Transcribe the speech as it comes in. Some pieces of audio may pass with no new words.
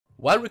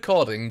While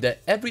recording the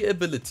every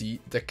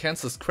ability that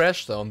cancels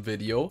crashdown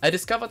video, I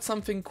discovered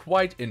something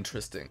quite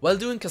interesting. While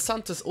doing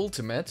Cassante's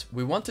ultimate,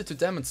 we wanted to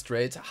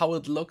demonstrate how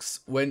it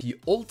looks when he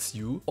ults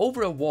you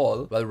over a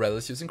wall while Rell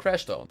is using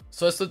crashdown.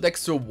 So I stood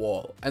next to a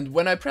wall, and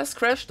when I pressed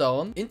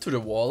crashdown into the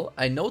wall,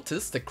 I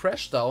noticed the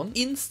crashdown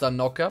insta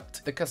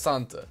knock-upped the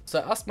Cassante. So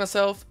I asked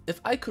myself if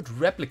I could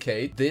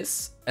replicate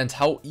this and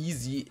how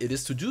easy it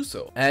is to do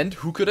so. And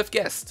who could have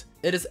guessed?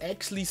 It is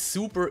actually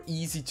super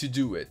easy to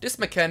do it. This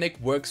mechanic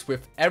works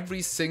with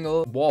every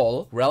single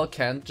wall Rell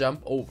can't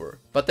jump over.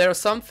 But there are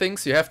some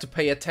things you have to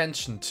pay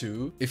attention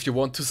to if you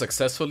want to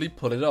successfully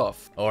pull it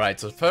off.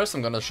 Alright, so first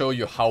I'm gonna show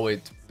you how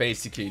it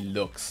basically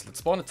looks. Let's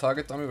spawn a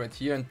target dummy right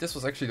here, and this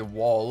was actually the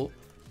wall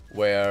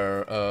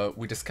where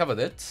we discovered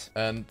it.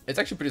 And it's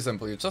actually pretty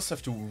simple. You just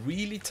have to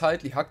really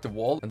tightly hug the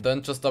wall and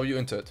then just W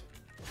into it.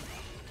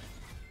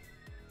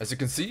 As you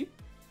can see,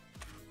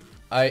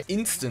 I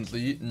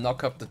instantly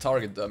knock up the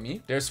target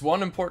dummy. There's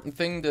one important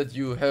thing that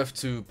you have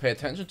to pay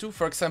attention to.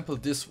 For example,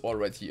 this wall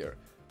right here.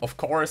 Of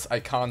course,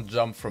 I can't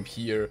jump from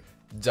here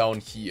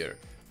down here.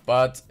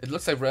 But it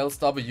looks like Rells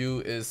W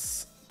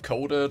is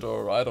coded,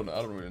 or I don't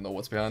really know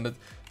what's behind it.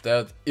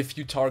 That if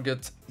you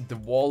target the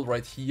wall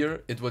right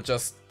here, it will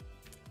just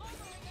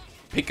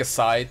pick a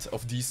side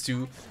of these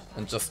two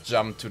and just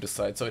jump to the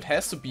side. So it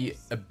has to be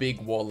a big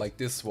wall like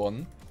this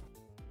one.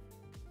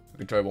 We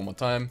can try one more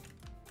time.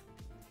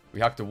 We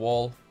hack the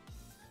wall.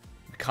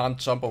 We can't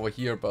jump over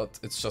here, but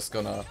it's just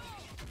gonna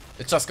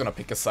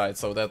pick a side,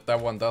 so that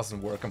one doesn't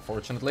work,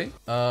 unfortunately.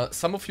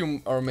 Some of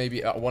you are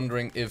maybe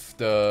wondering if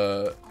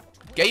the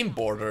game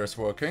border is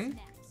working,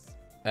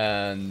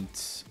 and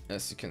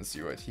as you can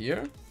see right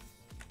here,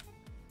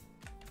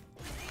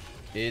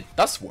 it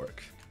does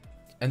work.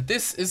 And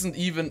this isn't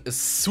even a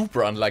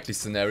super unlikely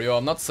scenario.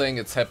 I'm not saying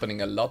it's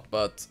happening a lot,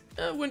 but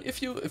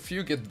if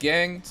you get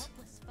ganked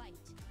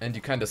and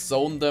you kind of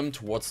zone them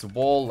towards the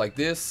wall like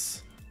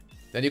this,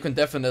 then you can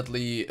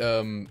definitely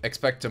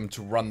expect them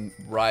to run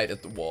right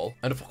at the wall.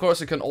 And of course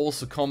you can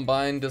also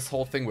combine this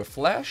whole thing with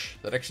flash.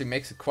 That actually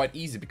makes it quite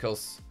easy,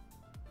 because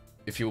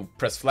if you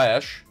press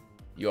flash,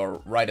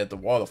 you're right at the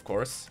wall, of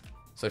course.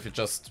 So if you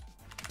just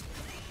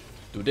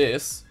do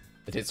this,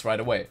 it hits right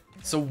away.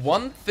 So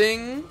one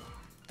thing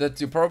that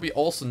you probably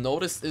also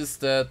noticed is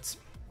that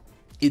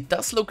it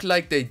does look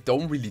like they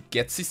don't really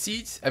get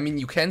CC'd. I mean,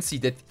 you can see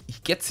that he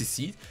gets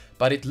CC'd,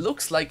 but it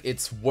looks like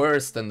it's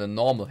worse than the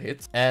normal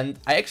hit. And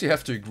I actually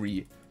have to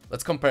agree.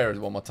 Let's compare it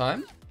one more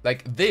time.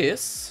 Like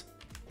this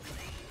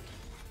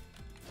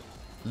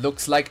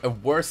looks like a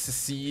worse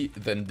CC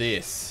than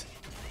this,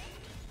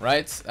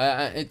 right?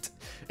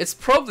 It's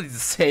probably the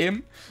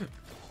same,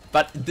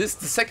 but the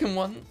second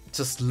one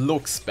just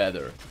looks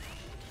better,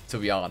 to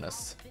be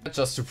honest.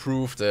 Just to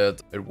prove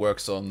that it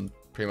works on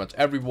pretty much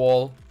every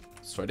wall.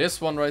 Let's try this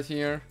one right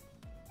here.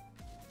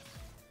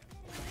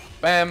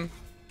 Bam.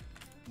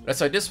 Let's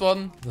try this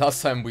one.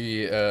 Last time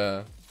we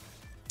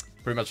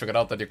pretty much figured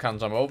out that you can't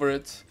jump over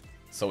it.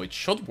 So it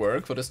should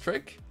work for this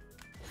trick.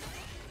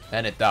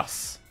 And it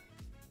does.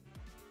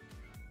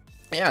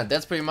 Yeah,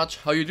 that's pretty much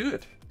how you do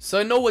it. So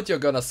I know what you're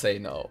gonna say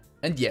now.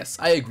 And yes,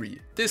 I agree.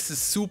 This is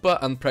super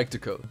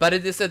unpractical, but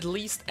it is at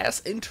least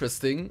as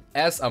interesting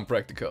as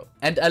unpractical.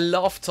 And I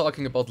love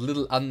talking about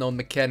little unknown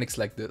mechanics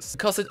like this,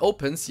 because it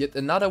opens yet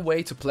another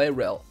way to play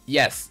Rell.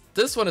 Yes,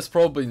 this one is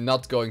probably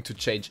not going to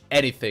change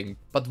anything,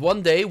 but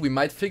one day we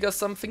might figure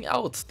something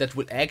out that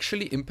will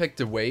actually impact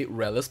the way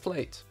Rell is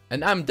played.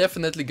 And I'm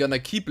definitely gonna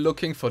keep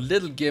looking for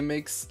little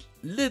gimmicks,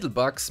 little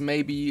bugs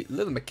maybe,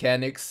 little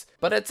mechanics,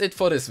 but that's it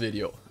for this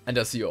video. And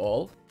I'll see you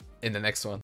all in the next one.